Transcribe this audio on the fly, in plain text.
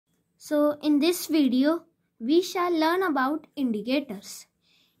So in this video, we shall learn about indicators.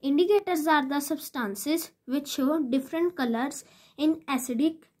 Indicators are the substances which show different colors in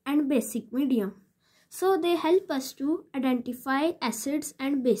acidic and basic medium. So they help us to identify acids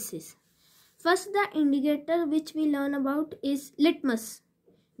and bases. First, the indicator which we learn about is litmus.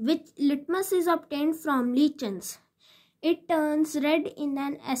 Litmus is obtained from lichens. It turns red in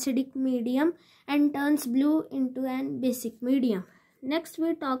an acidic medium and turns blue into an basic medium. Next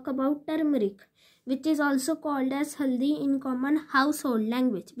we talk about turmeric, which is also called as haldi in common household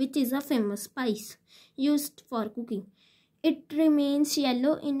language, which is a famous spice used for cooking. It remains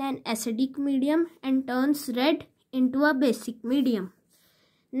yellow in an acidic medium and turns red into a basic medium.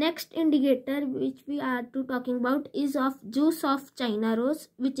 Next indicator which we are talking about is of juice of China rose,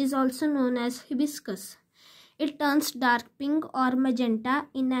 which is also known as hibiscus. It turns dark pink or magenta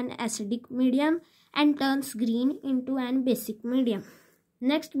in an acidic medium and turns green into an basic medium.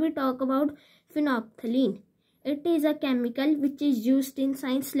 Next we talk about phenolphthalein. It is a chemical which is used in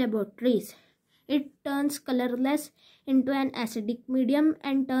science laboratories. It turns colorless into an acidic medium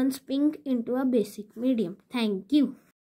and turns pink into a basic medium. Thank you.